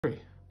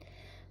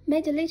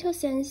Made little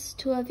sense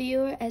to a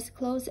viewer as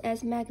close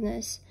as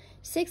Magnus.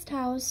 6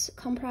 tiles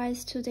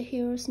comprised to the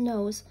hero's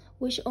nose,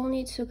 which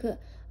only took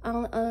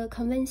on a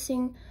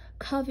convincing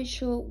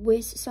curvature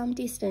with some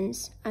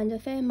distance and a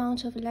fair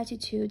amount of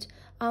latitude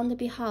on the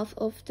behalf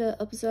of the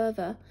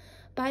observer,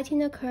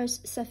 biting a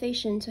curse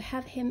sufficient to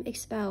have him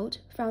expelled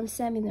from the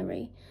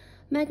seminary.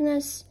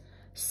 Magnus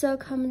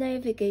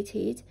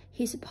circumnavigated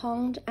his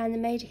pond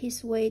and made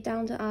his way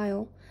down the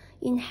aisle,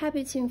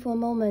 inhabiting for a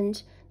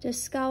moment the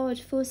scoured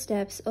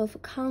footsteps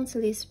of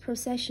countless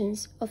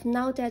processions of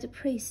now-dead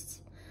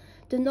priests.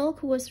 The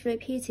knock was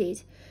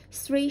repeated,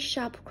 3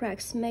 sharp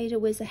cracks made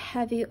with a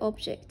heavy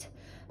object.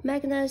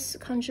 Magnus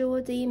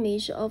conjured the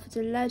image of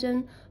the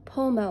leaden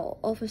pommel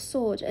of a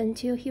sword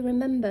until he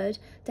remembered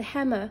the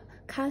hammer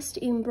cast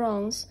in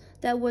bronze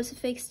that was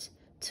fixed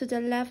to the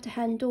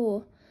left-hand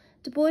door.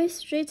 The boy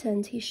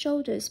straightened his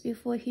shoulders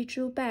before he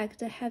drew back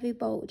the heavy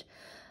bolt.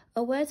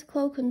 A wet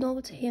cloak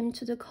knocked him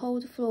to the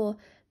cold floor.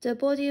 The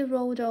body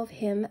rolled off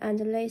him and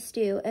lay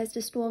still as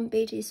the storm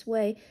beat its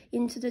way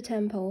into the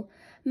temple.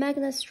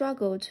 Magnus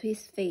struggled to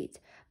his feet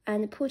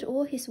and put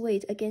all his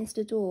weight against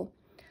the door.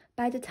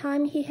 By the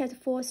time he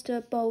had forced the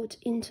bolt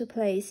into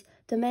place,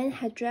 the man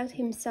had dragged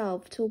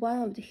himself to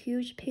one of the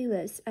huge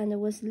pillars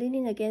and was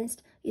leaning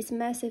against its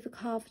massive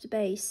carved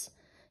base.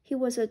 He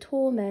was a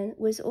tall man,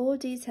 with all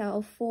detail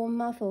of form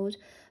muffled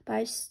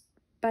by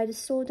the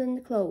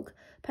sodden cloak,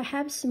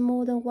 perhaps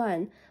more than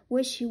one,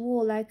 which he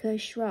wore like a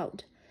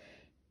shroud.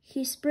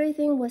 His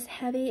breathing was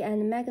heavy,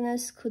 and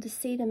Magnus could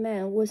see the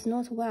man was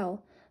not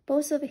well.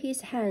 Both of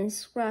his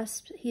hands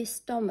grasped his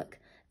stomach,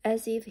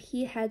 as if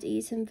he had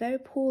eaten very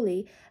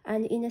poorly,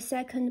 and in the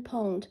second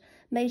pound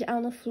made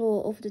on the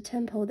floor of the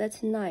temple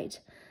that night,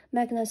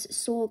 Magnus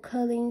saw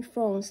curling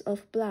fronts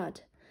of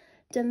blood.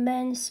 The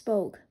man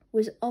spoke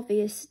with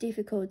obvious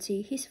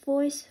difficulty, his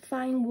voice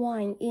fine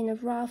wine in a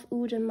rough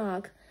wooden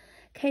mug.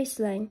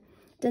 Castellan,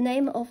 the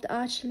name of the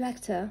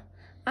Arch-Lector.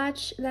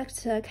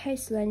 Arch-Lector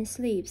Castellan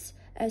sleeps,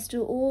 as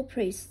do all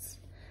priests.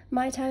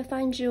 Might I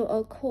find you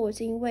a court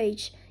in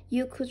which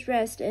you could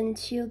rest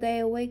until they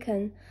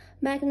awaken?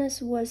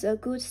 Magnus was a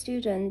good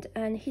student,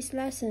 and his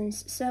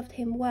lessons served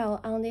him well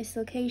on this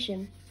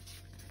occasion.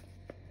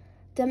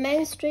 The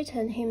man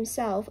straightened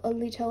himself a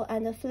little,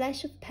 and a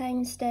flash of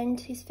pain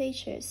stained his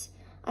features.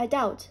 I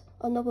doubt,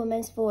 a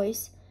nobleman's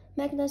voice.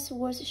 Magnus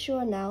was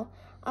sure now.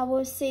 I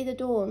will see the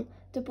dawn.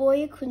 The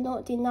boy could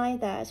not deny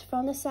that,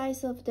 from the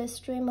size of the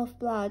stream of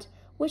blood,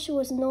 which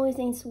was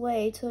noising its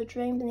way to a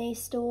drain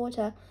beneath the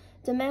water,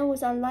 the man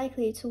was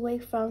unlikely to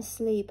wake from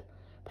sleep.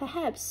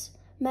 Perhaps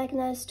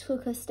Magnus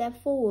took a step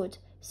forward,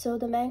 so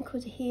the man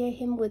could hear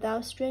him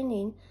without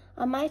straining.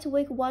 I might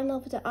wake one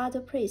of the other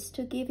priests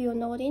to give you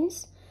an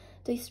audience.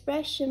 The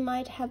expression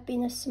might have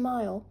been a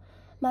smile.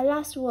 My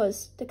last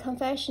words, the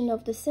confession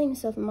of the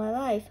sins of my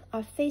life,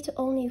 are fit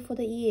only for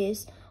the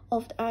ears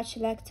of the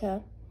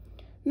Arch-Lector.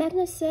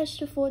 Magnus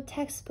searched for a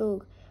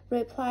textbook,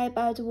 replied,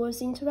 but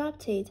was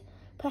interrupted.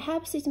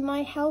 Perhaps it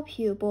might help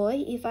you,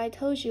 boy, if I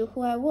told you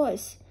who I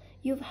was.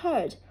 You've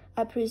heard,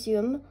 I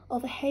presume,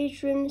 of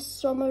Hadrian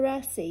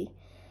Somerassi.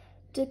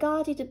 The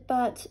guarded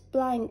but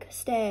blank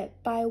stare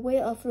by way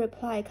of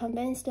reply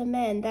convinced the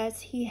man that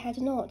he had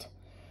not.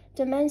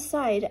 The man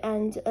sighed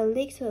and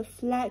licked a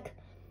fleck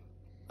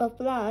of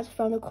blood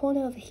from the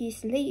corner of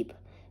his lip.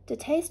 The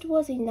taste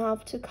was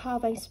enough to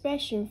carve an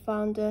expression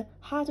from the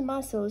hard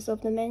muscles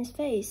of the man's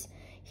face.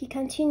 He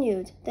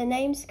continued, the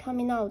names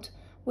coming out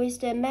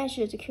with the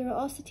measured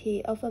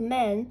curiosity of a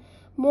man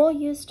more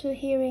used to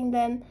hearing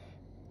them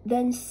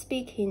than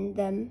speaking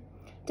them.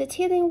 The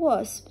Teething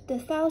Wasp, the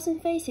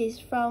Thousand Faces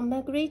from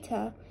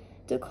Margarita,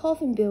 the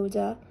Coffin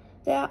Builder.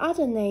 There are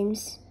other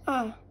names.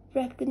 Ah,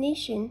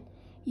 recognition.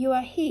 You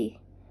are he.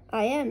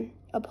 I am.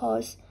 A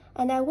pause.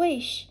 And I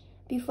wish,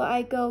 before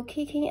I go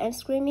kicking and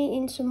screaming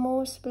into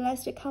more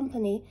blessed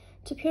company,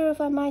 to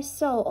purify my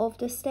soul of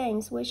the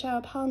stains which are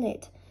upon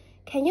it.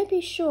 Can you be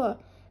sure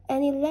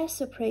any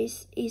lesser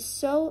priest is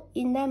so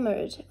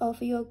enamored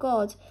of your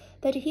God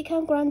that he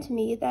can grant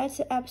me that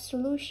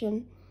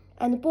absolution?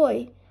 And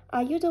boy,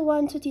 are you the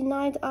one to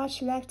deny the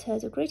Arch-Lector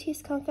the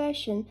greatest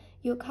confession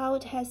your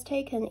cult has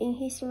taken in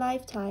his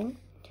lifetime?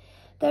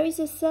 There is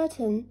a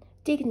certain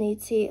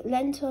dignity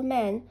lent to a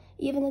man,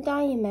 even a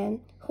dying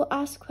man, who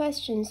asks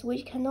questions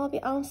which cannot be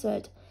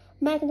answered.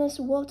 Magnus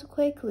walked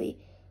quickly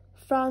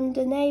from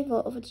the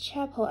navel of the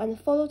chapel and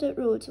followed a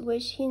route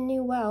which he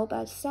knew well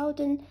but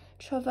seldom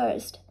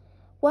traversed.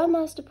 One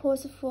must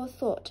pause for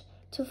thought,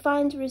 to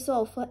find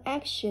resolve for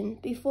action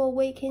before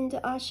waking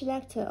the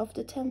Arch-Lector of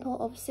the Temple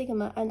of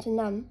Sigma and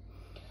Nun.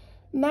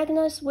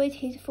 Magnus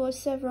waited for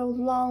several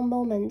long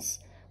moments,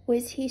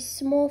 with his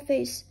small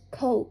face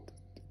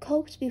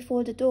cocked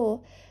before the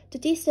door. The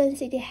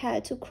distance it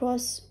had to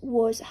cross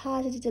was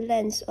hardly the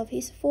length of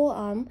his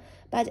forearm,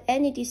 but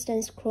any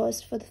distance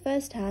crossed for the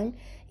first time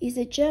is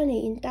a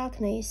journey in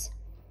darkness.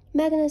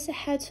 Magnus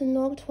had to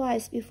knock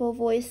twice before a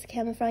voice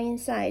came from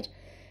inside.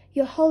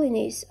 Your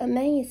Holiness, a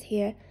man is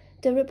here.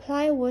 The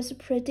reply was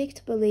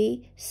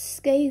predictably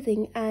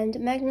scathing, and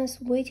Magnus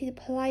waited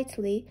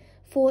politely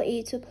for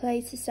it to play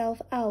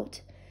itself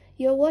out.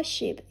 Your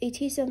worship,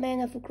 it is a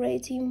man of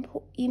great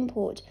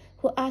import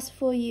who asks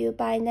for you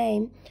by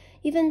name,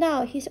 even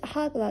though his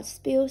hot blood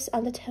spills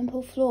on the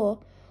temple floor.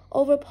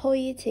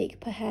 Over-poetic,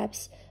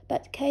 perhaps,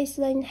 but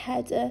Caitlin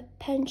had a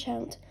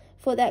penchant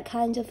for that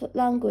kind of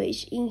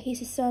language in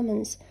his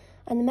sermons,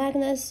 and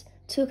Magnus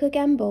took a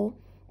gamble.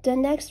 The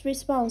next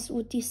response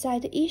would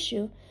decide the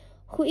issue.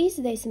 Who is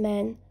this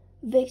man?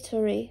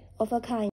 Victory of a kind.